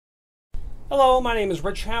Hello, my name is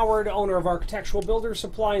Rich Howard, owner of Architectural Builder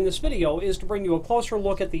Supply, and this video is to bring you a closer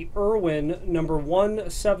look at the Irwin number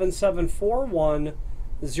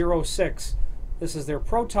 1774106. This is their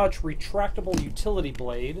Pro Touch retractable utility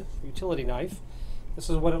knife. This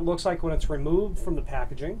is what it looks like when it's removed from the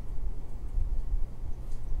packaging.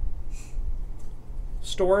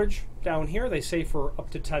 Storage down here, they say for up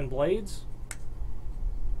to 10 blades.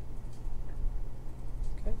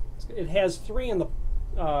 Okay. It has 3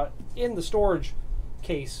 in the storage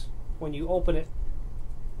case when you open it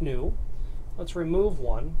new. Let's remove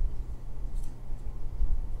one.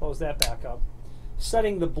 Close that back up.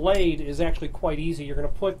 Setting the blade is actually quite easy. You're going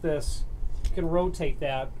to put this, you can rotate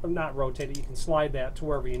that, or not rotate it, you can slide that to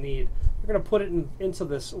wherever you need. You're going to put it into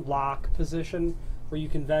this lock position where you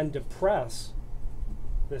can then depress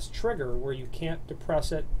this trigger where you can't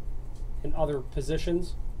depress it in other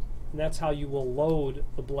positions. And that's how you will load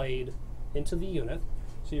the blade into the unit.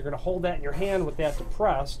 So you're going to hold that in your hand with that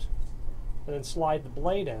depressed and then slide the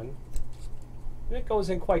blade in. And it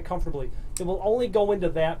goes in quite comfortably. It will only go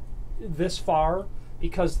into this far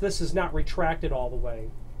because this is not retracted all the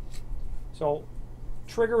way. So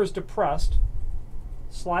trigger is depressed,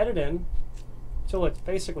 slide it in till it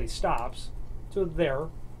basically stops to there,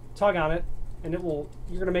 tug on it, and it will,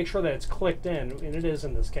 you're going to make sure that it's clicked in, and it is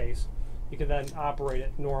in this case. You can then operate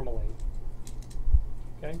it normally.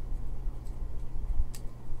 Okay?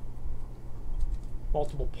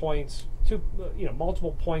 Multiple points,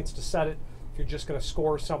 multiple points to set it. If you're just going to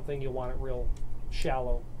score something, you want it real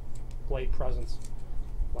shallow blade presence,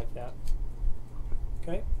 like that.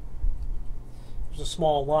 Okay. There's a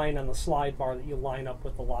small line on the slide bar that you line up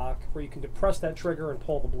with the lock, where you can depress that trigger and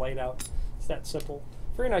pull the blade out. It's that simple.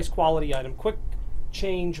 Very nice quality item. Quick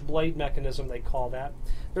change blade mechanism, they call that.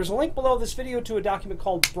 There's a link below this video to a document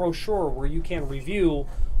called Brochure, where you can review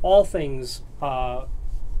all things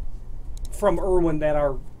from Irwin that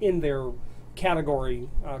are in their category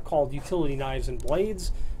called utility knives and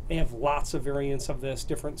blades. They have lots of variants of this,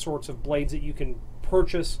 different sorts of blades that you can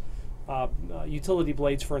purchase, utility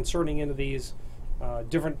blades for inserting into these,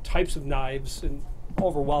 different types of knives, an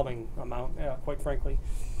overwhelming amount, quite frankly.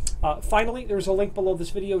 Finally, there's a link below this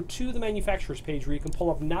video to the manufacturer's page where you can pull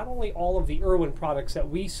up not only all of the Irwin products that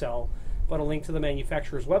we sell, but a link to the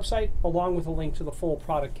manufacturer's website, along with a link to the full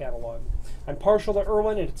product catalog. I'm partial to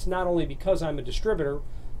Irwin, and it's not only because I'm a distributor,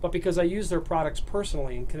 but because I use their products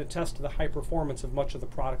personally and can attest to the high performance of much of the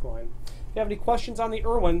product line. If you have any questions on the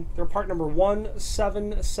Irwin, they're part number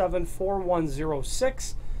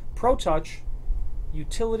 1774106, Pro Touch,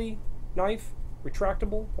 utility knife,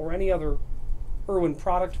 retractable, or any other Irwin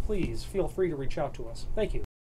product, please feel free to reach out to us. Thank you.